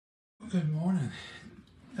Good morning.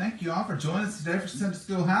 Thank you all for joining us today for Sunday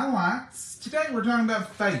School Highlights. Today we're talking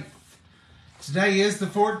about faith. Today is the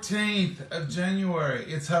 14th of January.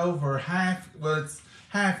 It's over it's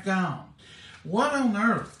half gone. What on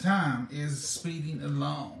earth time is speeding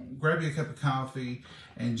along? Grab you a cup of coffee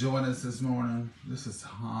and join us this morning. This is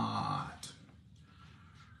hot.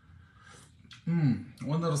 One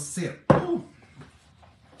little sip. Ooh.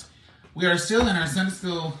 We are still in our Sunday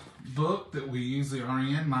School book that we usually are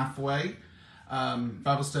in, Lifeway,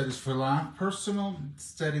 Bible Studies for Life, personal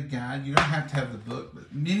study guide. You don't have to have the book,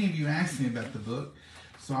 but many of you ask me about the book,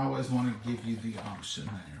 so I always want to give you the option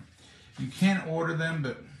there. You can order them,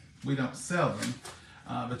 but we don't sell them.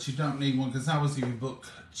 But you don't need one because I always give you book,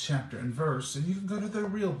 chapter, and verse, and you can go to the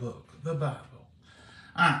real book, the Bible.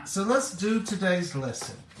 All right, so let's do today's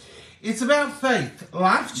lesson. It's about faith,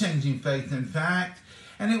 life-changing faith, in fact.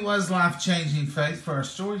 And it was life-changing faith for our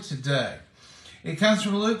story today. It comes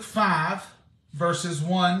from Luke 5, verses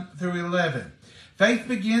 1 through 11. Faith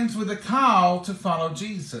begins with a call to follow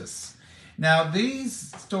Jesus. Now,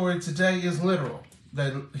 this story today is literal.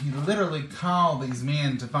 He literally called these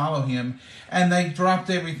men to follow him, and they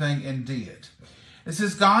dropped everything and did. It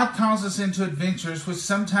says, God calls us into adventures which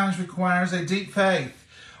sometimes requires a deep faith,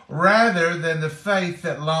 rather than the faith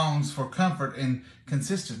that longs for comfort and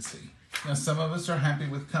consistency. Now, some of us are happy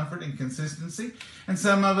with comfort and consistency, and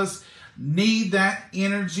some of us need that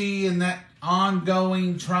energy and that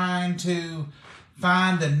ongoing trying to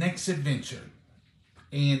find the next adventure.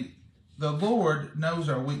 And the Lord knows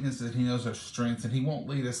our weaknesses, He knows our strengths, and He won't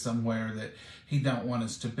lead us somewhere that He don't want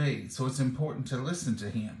us to be. So it's important to listen to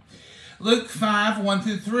Him. Luke 5, 1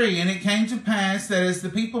 through 3, and it came to pass that as the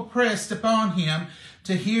people pressed upon Him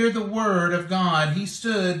to hear the word of God, He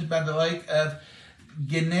stood by the lake of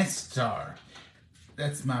Gennesar,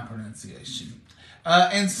 that's my pronunciation,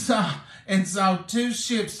 and saw two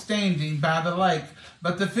ships standing by the lake,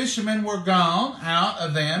 but the fishermen were gone out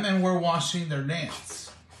of them and were washing their nets.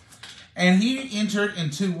 And he entered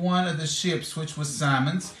into one of the ships, which was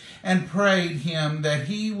Simon's, and prayed him that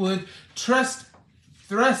he would thrust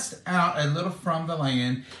out a little from the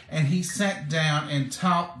land, and he sat down and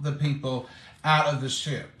taught the people out of the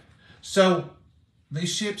ship. So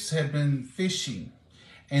these ships had been fishing,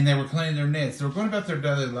 and they were cleaning their nets. They were going about their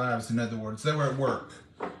daily lives, in other words. They were at work.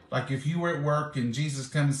 Like if you were at work and Jesus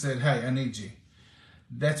came and said, hey, I need you.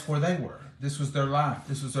 That's where they were. This was their life.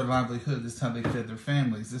 This was their livelihood. This is how they fed their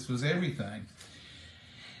families. This was everything.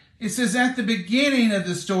 It says at the beginning of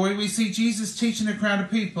the story, we see Jesus teaching a crowd of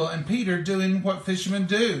people and Peter doing what fishermen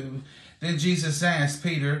do. Then Jesus asked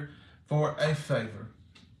Peter for a favor.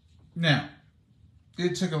 Now,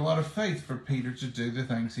 it took a lot of faith for Peter to do the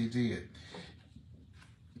things he did.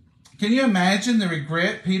 Can you imagine the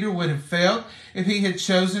regret Peter would have felt if he had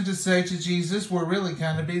chosen to say to Jesus, we're really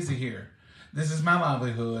kind of busy here. This is my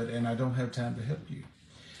livelihood and I don't have time to help you.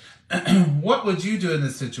 What would you do in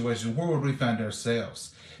this situation? Where would we find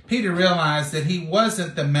ourselves? Peter realized that he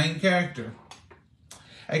wasn't the main character.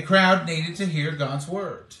 A crowd needed to hear God's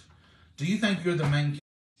word. Do you think you're the main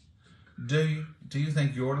character? Do you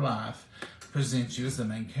think your life presents you as the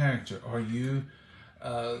main character? Are you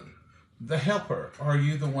the helper? Are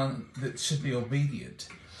you the one that should be obedient?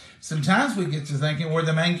 Sometimes we get to thinking we're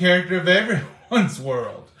the main character of everyone's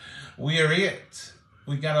world. We are it.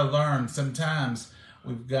 We've got to learn. Sometimes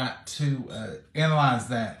we've got to analyze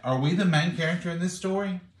that. Are we the main character in this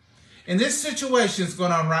story? In this situation that's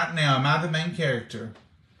going on right now, am I the main character?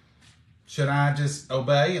 Should I just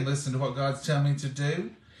obey and listen to what God's telling me to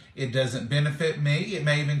do? It doesn't benefit me. It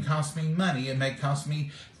may even cost me money. It may cost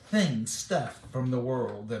me stuff from the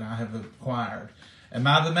world that I have acquired. Am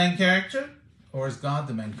I the main character or is God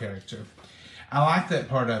the main character? I like that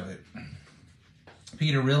part of it.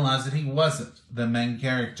 Peter realized that he wasn't the main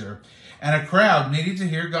character and a crowd needed to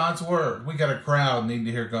hear God's word. We got a crowd needing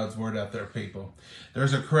to hear God's word out there, people.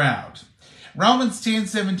 There's a crowd. Romans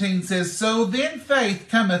 10:17 says, so then faith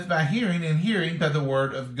cometh by hearing and hearing by the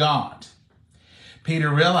word of God. Peter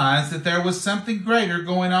realized that there was something greater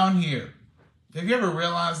going on here. Have you ever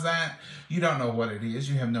realized that? You don't know what it is.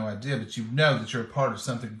 You have no idea, but you know that you're a part of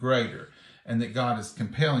something greater and that God is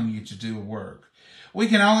compelling you to do a work. We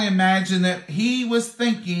can only imagine that he was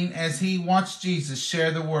thinking as he watched Jesus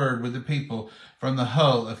share the word with the people from the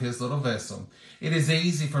hull of his little vessel. It is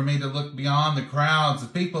easy for me to look beyond the crowds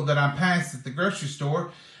of people that I pass at the grocery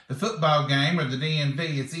store, the football game, or the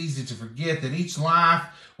DMV. It's easy to forget that each life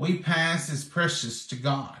we pass is precious to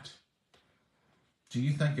God. Do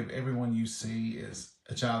you think of everyone you see as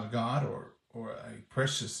a child of God or a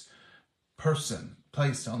precious person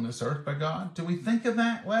placed on this earth by God? Do we think of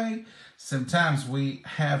that way? Sometimes we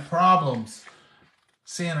have problems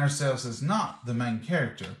seeing ourselves as not the main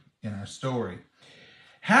character in our story.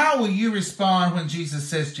 How will you respond when Jesus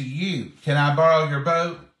says to you, can I borrow your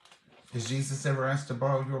boat? Has Jesus ever asked to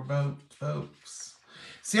borrow your boat, folks?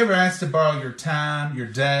 Has he ever asked to borrow your time, your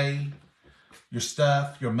day, your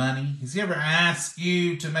stuff, your money? Has he ever asked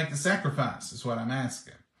you to make a sacrifice, is what I'm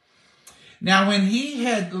asking. Now, when he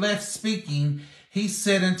had left speaking, he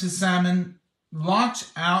said unto Simon, launch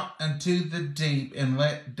out into the deep and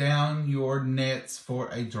let down your nets for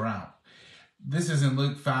a draught. This is in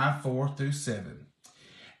Luke 5, 4 through 7.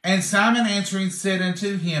 And Simon answering said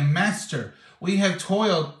unto him, Master, we have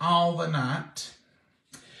toiled all the night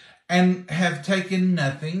and have taken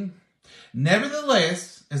nothing.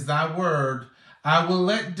 Nevertheless, as thy word, I will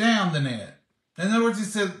let down the net. In other words, he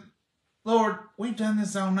said, Lord, we've done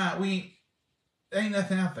this all night. There ain't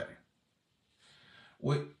nothing out there.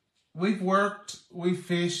 We've worked, we've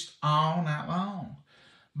fished all night long.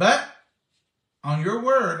 But on your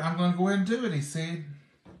word, I'm going to go ahead and do it, he said.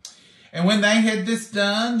 And when they had this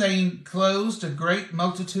done, they enclosed a great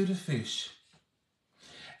multitude of fish,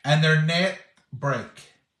 and their net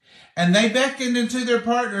brake. And they beckoned unto their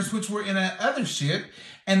partners which were in another ship,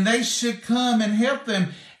 and they should come and help them.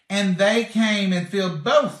 And they came and filled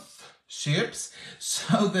both ships,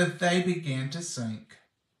 so that they began to sink.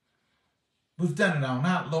 We've done it all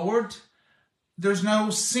night, Lord. There's no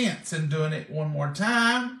sense in doing it one more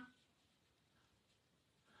time.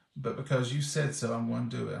 But because you said so, I'm going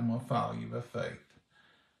to do it. I'm going to follow you by faith.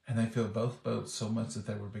 And they filled both boats so much that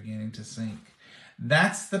they were beginning to sink.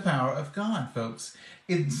 That's the power of God, folks.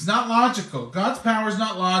 It's not logical. God's power is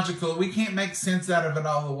not logical. We can't make sense out of it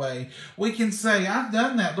all the way. We can say, I've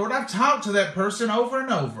done that, Lord. I've talked to that person over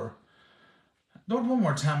and over. Lord, one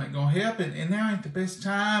more time ain't going to help. And now ain't the best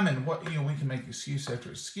time. And we can make excuse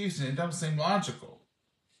after excuse. And it doesn't seem logical.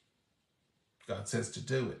 God says to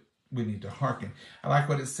do it. We need to hearken. I like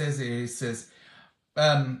what it says here. It says,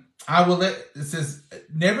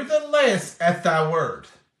 nevertheless, at thy word.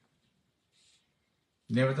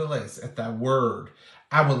 Nevertheless, at thy word,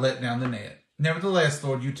 I will let down the net. Nevertheless,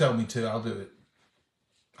 Lord, you told me to. I'll do it.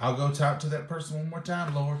 I'll go talk to that person one more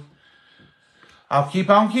time, Lord. I'll keep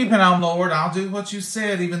on keeping on, Lord. I'll do what you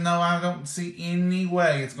said, even though I don't see any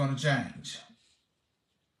way it's going to change.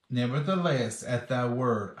 Nevertheless, at thy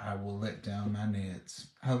word, I will let down my nets.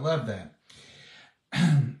 I love that.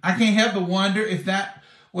 I can't help but wonder if that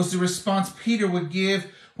was the response Peter would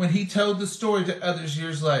give when he told the story to others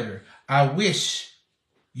years later. I wish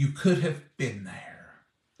you could have been there.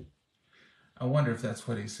 I wonder if that's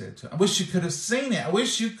what he said to him. I wish you could have seen it. I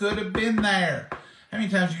wish you could have been there. How many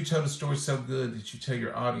times you told a story so good that you tell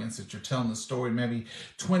your audience that you're telling the story maybe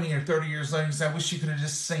 20 or 30 years later and say, I wish you could have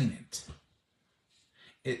just seen it.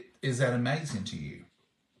 Is that amazing to you?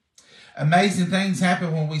 Amazing things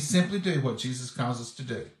happen when we simply do what Jesus calls us to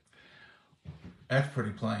do. That's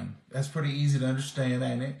pretty plain. That's pretty easy to understand,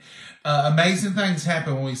 ain't it? Amazing things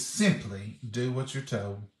happen when we simply do what you're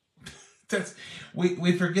told.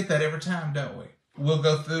 We forget that every time, don't we? We'll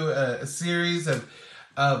go through a series of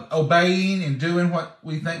obeying and doing what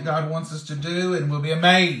we think God wants us to do, and we'll be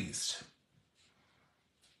amazed.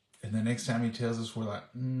 And the next time he tells us, we're like,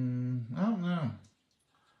 I don't know.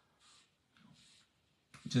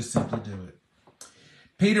 Just simply do it.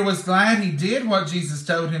 Peter was glad he did what Jesus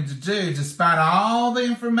told him to do, despite all the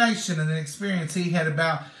information and the experience he had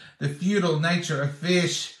about the futile nature of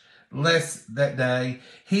fish less that day.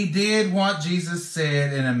 He did what Jesus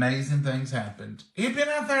said, and amazing things happened. He'd been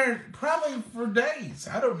out there probably for days.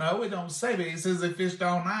 I don't know. It don't say, but he says they fished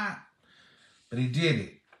all night. But he did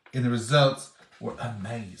it, and the results were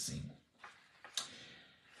amazing.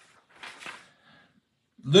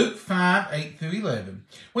 Luke 5, 8 through 11.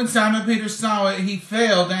 When Simon Peter saw it, he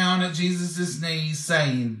fell down at Jesus' knees,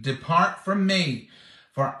 saying, Depart from me,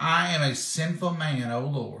 for I am a sinful man, O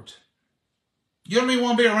Lord. You don't even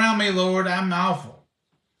want to be around me, Lord. I'm awful.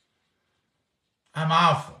 I'm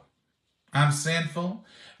awful. I'm sinful.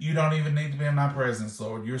 You don't even need to be in my presence,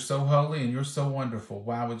 Lord. You're so holy and you're so wonderful.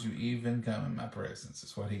 Why would you even come in my presence?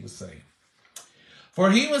 Is what he was saying.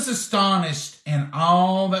 For he was astonished, and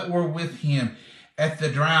all that were with him, at the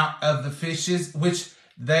draught of the fishes which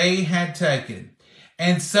they had taken.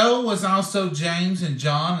 And so was also James and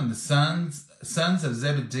John and the sons of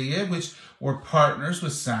Zebediah, which were partners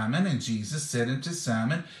with Simon. And Jesus said unto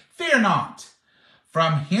Simon, Fear not,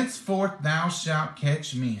 from henceforth thou shalt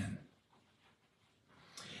catch men.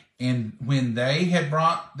 And when they had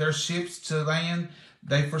brought their ships to land,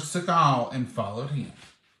 they forsook all and followed him.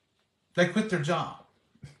 They quit their job.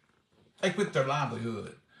 They quit their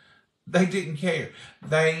livelihood. They didn't care.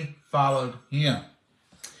 They followed him.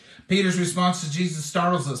 Peter's response to Jesus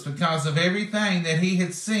startles us because of everything that he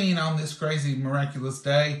had seen on this crazy, miraculous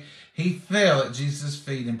day. He fell at Jesus'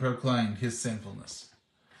 feet and proclaimed his sinfulness.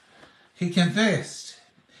 He confessed.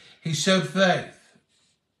 He showed faith.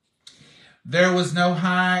 There was no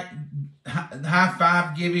high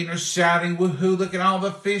five giving or shouting, woohoo, look at all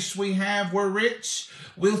the fish we have. We're rich.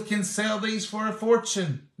 We can sell these for a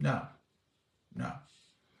fortune. No.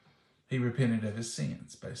 He repented of his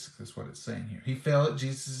sins, basically is what it's saying here. He fell at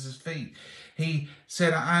Jesus' feet. He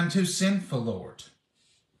said, I'm too sinful, Lord.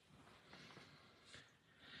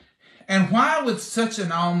 And why would such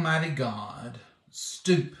an almighty God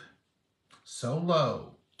stoop so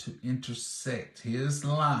low to intersect his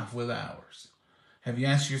life with ours? Have you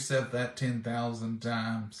asked yourself that 10,000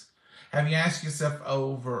 times? Have you asked yourself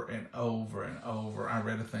over and over and over? I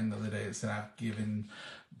read a thing the other day that said, I've given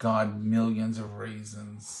God millions of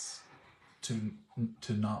reasons to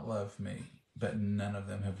not love me, but none of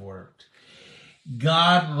them have worked.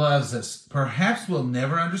 God loves us. Perhaps we'll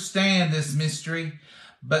never understand this mystery,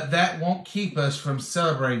 but that won't keep us from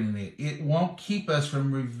celebrating it. It won't keep us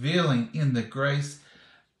from revealing in the grace,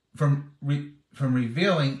 from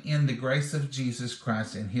revealing in the grace of Jesus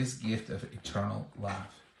Christ and his gift of eternal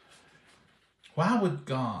life. Why would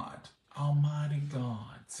God, Almighty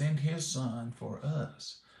God, send his Son for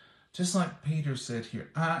us? Just like Peter said here,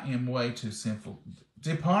 I am way too sinful.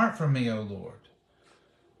 Depart from me, O Lord.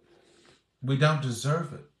 We don't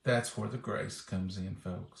deserve it. That's where the grace comes in,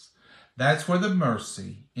 folks. That's where the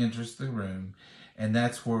mercy enters the room, and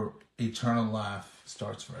that's where eternal life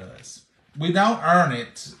starts for us. We don't earn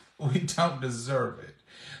it. We don't deserve it.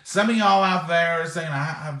 Some of y'all out there are saying,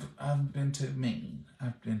 I've been too mean.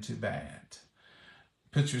 I've been too bad.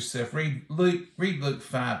 Put yourself, read Luke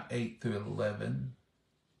 5:8-11.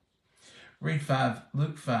 Read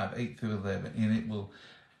Luke 5:8-11, and it will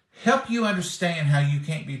help you understand how you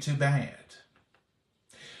can't be too bad.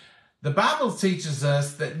 The Bible teaches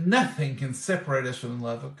us that nothing can separate us from the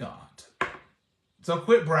love of God. So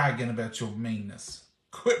quit bragging about your meanness.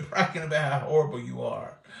 Quit bragging about how horrible you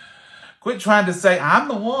are. Quit trying to say, I'm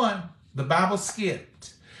the one. The Bible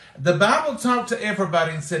skipped. The Bible talked to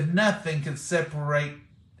everybody and said nothing can separate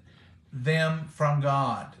them from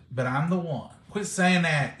God, but I'm the one. Quit saying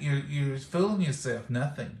that. You're fooling yourself.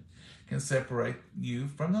 Nothing can separate you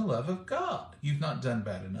from the love of God. You've not done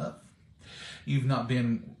bad enough. You've not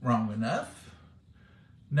been wrong enough.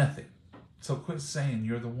 Nothing. So quit saying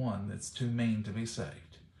you're the one that's too mean to be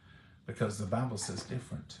saved, because the Bible says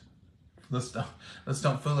different. Let's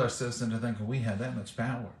don't fool ourselves into thinking we have that much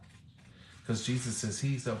power, because Jesus says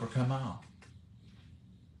he's overcome all.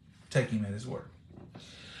 Take him at his word.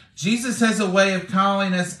 Jesus has a way of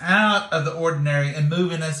calling us out of the ordinary and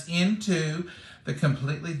moving us into the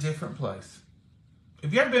completely different place.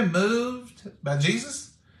 Have you ever been moved by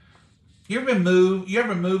Jesus? You ever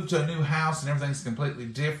moved to a new house and everything's completely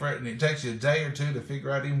different, and it takes you a day or two to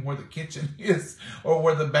figure out even where the kitchen is or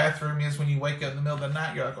where the bathroom is when you wake up in the middle of the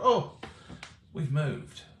night? You're like, oh, we've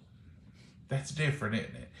moved. That's different,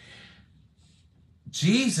 isn't it?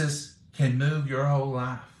 Jesus can move your whole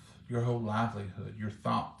life, your whole livelihood, your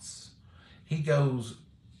thoughts. He goes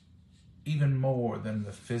even more than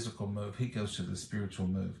the physical move. He goes to the spiritual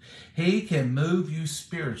move. He can move you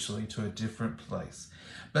spiritually to a different place.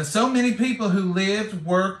 But so many people who lived,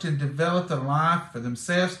 worked, and developed a life for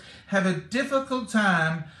themselves have a difficult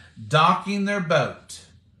time docking their boat.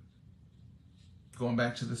 Going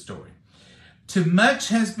back to the story. Too much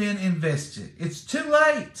has been invested. It's too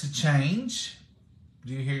late to change.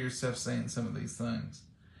 Do you hear yourself saying some of these things?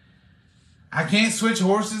 I can't switch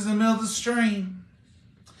horses in the middle of the stream.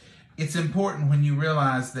 It's important when you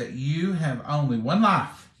realize that you have only one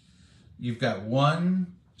life. You've got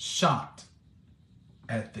one shot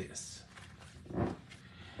at this.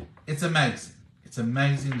 It's amazing. It's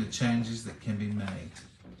amazing the changes that can be made.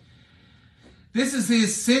 This is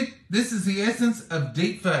the essence of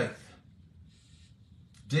deep faith.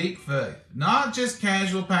 Deep faith. Not just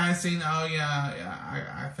casual passing, oh yeah,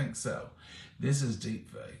 I think so. This is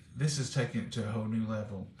deep faith. This is taking it to a whole new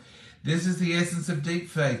level. This is the essence of deep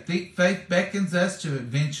faith. Deep faith beckons us to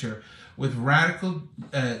adventure with radical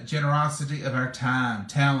generosity of our time,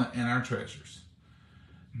 talent, and our treasures.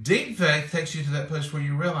 Deep faith takes you to that place where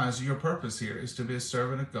you realize your purpose here is to be a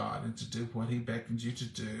servant of God and to do what he beckons you to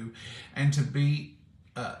do, and to be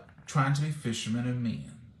trying to be fishermen of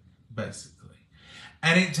men, basically.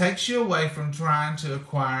 And it takes you away from trying to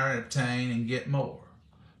acquire, obtain, and get more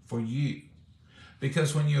for you.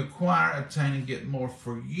 Because when you acquire, obtain, and get more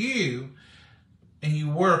for you, and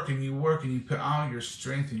you work and you work and you put all your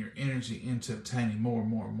strength and your energy into obtaining more,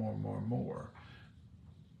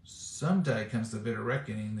 someday comes the bitter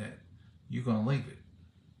reckoning that you're going to leave it.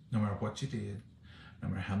 No matter what you did, no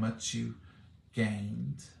matter how much you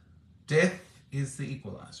gained. Death is the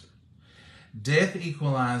equalizer. Death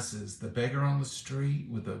equalizes the beggar on the street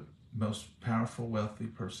with the most powerful, wealthy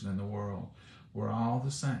person in the world. We're all the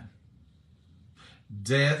same.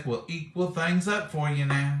 Death will equal things up for you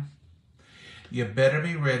now. You better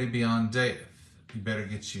be ready beyond death. You better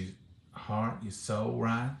get your heart, your soul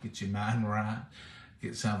right, get your mind right,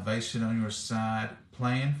 get salvation on your side.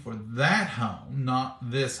 Plan for that home, not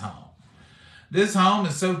this home. This home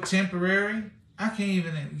is so temporary, I can't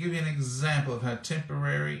even give you an example of how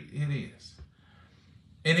temporary it is.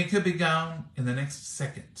 And it could be gone in the next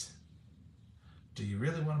second. Do you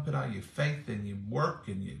really want to put all your faith and your work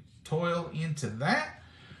and your toil into that?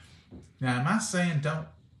 Now, am I saying don't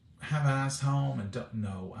have a nice home and don't?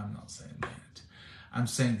 No, I'm not saying that. I'm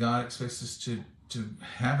saying God expects us to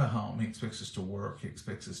have a home. He expects us to work. He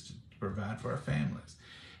expects us to provide for our families.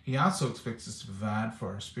 He also expects us to provide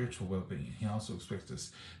for our spiritual well-being. He also expects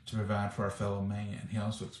us to provide for our fellow man. He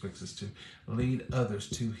also expects us to lead others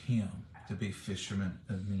to Him, to be fishermen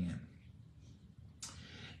of men.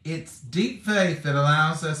 It's deep faith that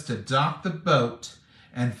allows us to dock the boat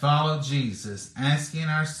and follow Jesus, asking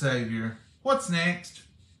our Savior, what's next?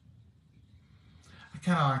 I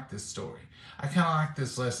kind of like this story. I kind of like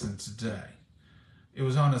this lesson today. It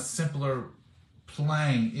was on a simpler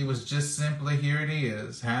plane. It was just simply, here it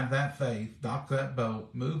is. Have that faith, dock that boat,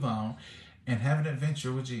 move on, and have an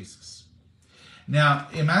adventure with Jesus. Now,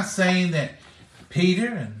 am I saying that Peter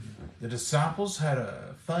and the disciples had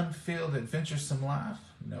a fun-filled, adventuresome life?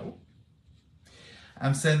 No.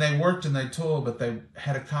 I'm saying they worked and they toiled, but they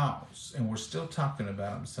had a cause, and we're still talking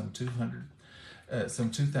about them some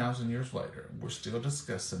 2,000 years later. We're still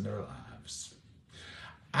discussing their lives.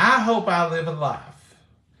 I hope I live a life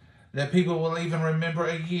that people will even remember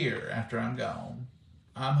a year after I'm gone.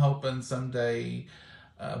 I'm hoping someday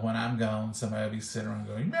when I'm gone, somebody will be sitting around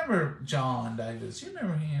going, you remember John Davis? You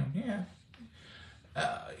remember him?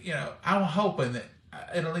 Yeah. I'm hoping that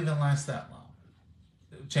it'll even last that long.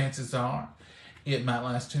 Chances are it might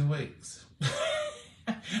last 2 weeks.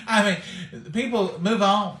 I mean, people move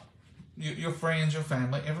on. Your friends, your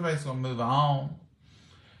family, everybody's going to move on.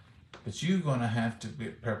 But you're going to have to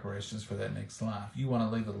get preparations for that next life. You want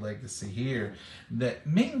to leave a legacy here that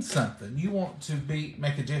means something. You want to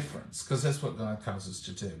make a difference, because that's what God calls us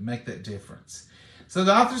to do, make that difference. So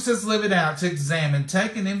the author says, live it out, to examine,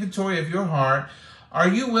 take an inventory of your heart. Are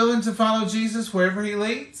you willing to follow Jesus wherever He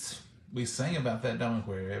leads? We sing about that, don't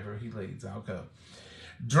we? Wherever He leads, I'll go.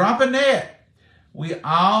 Drop a net. We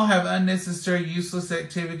all have unnecessary, useless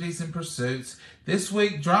activities and pursuits. This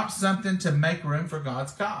week, drop something to make room for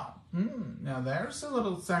God's call. Now there's a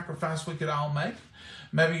little sacrifice we could all make.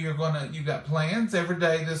 Maybe you got plans every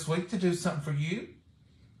day this week to do something for you.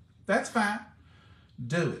 That's fine.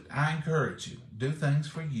 Do it. I encourage you. Do things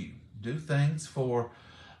for you. Do things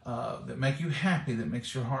that make you happy, that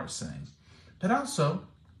makes your heart sing. But also,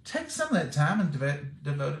 take some of that time and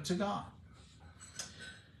devote it to God.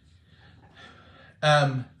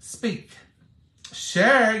 Speak.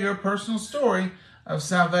 Share your personal story of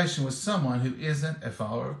salvation with someone who isn't a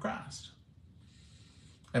follower of Christ.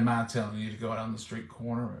 Am I telling you to go out on the street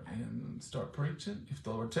corner and start preaching? If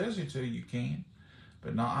the Lord tells you to, you can.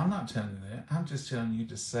 But no, I'm not telling you that. I'm just telling you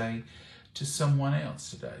to say to someone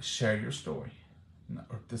else today, share your story.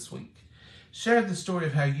 Or this week. Share the story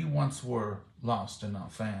of how you once were lost and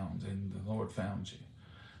not found, and the Lord found you,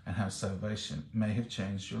 and how salvation may have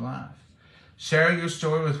changed your life. Share your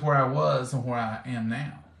story with where I was and where I am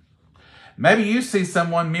now. Maybe you see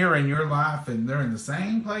someone mirroring your life and they're in the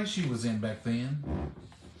same place you was in back then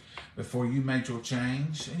before you made your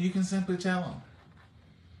change, and you can simply tell them,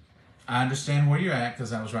 I understand where you're at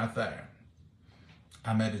because I was right there.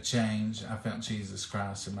 I made a change. I found Jesus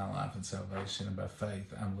Christ in my life and salvation, and by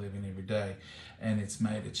faith I'm living every day, and it's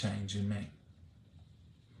made a change in me.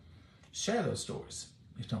 Share those stories.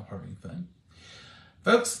 It don't hurt anything.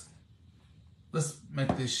 Folks, let's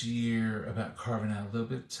make this year about carving out a little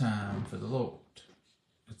bit of time for the Lord.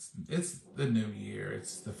 It's the new year.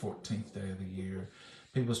 It's the 14th day of the year.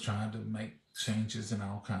 People's trying to make changes in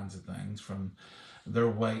all kinds of things, from their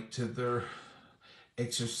weight to their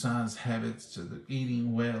exercise habits to the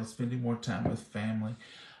eating well, spending more time with family.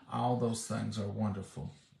 All those things are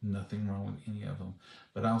wonderful. Nothing wrong with any of them.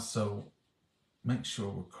 But also make sure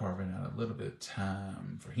we're carving out a little bit of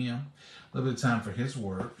time for Him, a little bit of time for His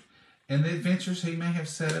work, and the adventures He may have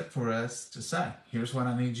set up for us to say, here's what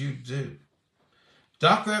I need you to do.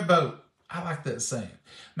 Dock that boat. I like that saying.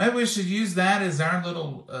 Maybe we should use that as our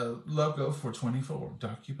little logo for 24.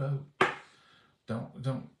 Dock your boat.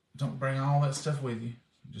 Don't Don't bring all that stuff with you.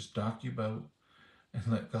 Just dock your boat and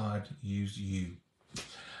let God use you.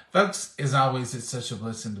 Folks, as always, it's such a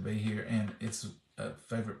blessing to be here, and it's a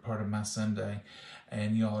favorite part of my Sunday.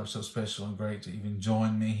 And y'all are so special and great to even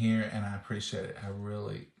join me here, and I appreciate it. I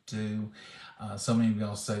really do. So many of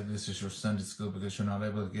y'all say this is your Sunday school because you're not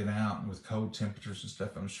able to get out, and with cold temperatures and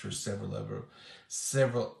stuff, I'm sure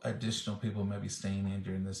several additional people may be staying in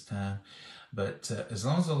during this time. But as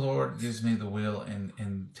long as the Lord gives me the will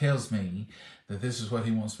and tells me that this is what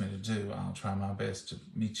He wants me to do, I'll try my best to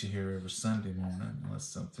meet you here every Sunday morning, unless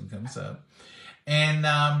something comes up. And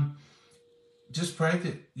just pray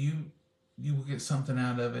that you will get something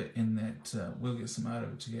out of it, and that we'll get some out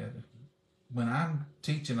of it together. When I'm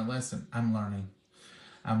teaching a lesson, I'm learning.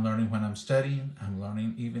 I'm learning when I'm studying. I'm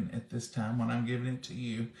learning even at this time when I'm giving it to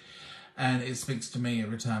you. And it speaks to me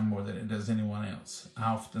every time more than it does anyone else.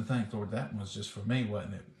 I often think, Lord, that was just for me,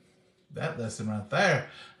 wasn't it? That lesson right there,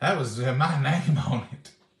 that was my name on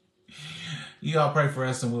it. You all pray for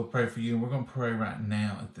us, and we'll pray for you. And we're going to pray right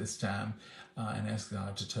now at this time and ask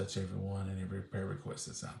God to touch everyone and every prayer request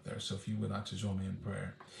that's out there. So if you would like to join me in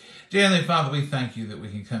prayer. Dear Heavenly Father, we thank you that we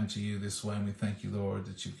can come to you this way. And we thank you, Lord,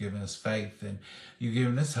 that you've given us faith, and you've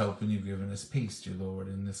given us hope, and you've given us peace, dear Lord.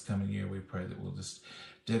 In this coming year, we pray that we'll just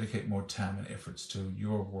dedicate more time and efforts to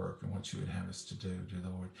your work and what you would have us to do, dear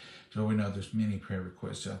Lord. Dear Lord, we know there's many prayer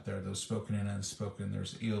requests out there, those spoken and unspoken.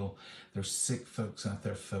 There's sick folks out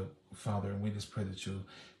there, Father, and we just pray that you'll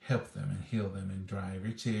help them and heal them and dry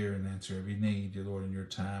every tear and answer every need, dear Lord, in your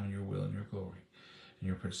time and your will and your glory. In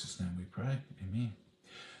your precious name we pray. Amen.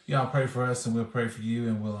 Y'all pray for us, and we'll pray for you,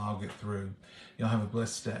 and we'll all get through. Y'all have a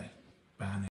blessed day. Bye now.